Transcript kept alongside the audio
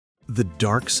The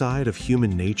dark side of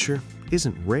human nature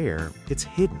isn't rare, it's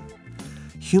hidden.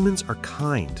 Humans are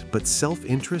kind, but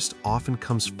self-interest often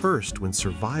comes first when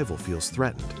survival feels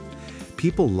threatened.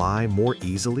 People lie more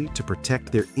easily to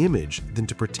protect their image than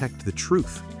to protect the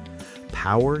truth.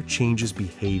 Power changes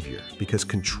behavior because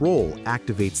control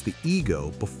activates the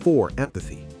ego before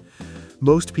empathy.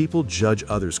 Most people judge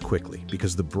others quickly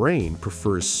because the brain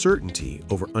prefers certainty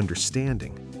over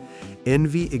understanding.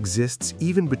 Envy exists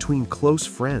even between close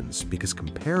friends because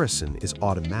comparison is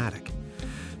automatic.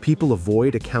 People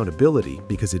avoid accountability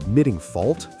because admitting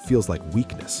fault feels like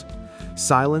weakness.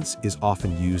 Silence is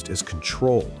often used as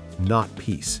control, not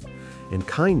peace. And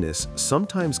kindness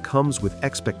sometimes comes with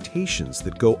expectations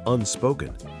that go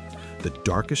unspoken. The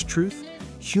darkest truth?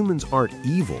 Humans aren't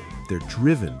evil, they're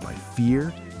driven by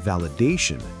fear,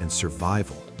 validation, and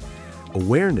survival.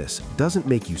 Awareness doesn't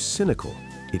make you cynical,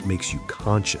 it makes you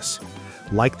conscious.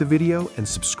 Like the video and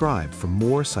subscribe for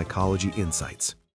more psychology insights.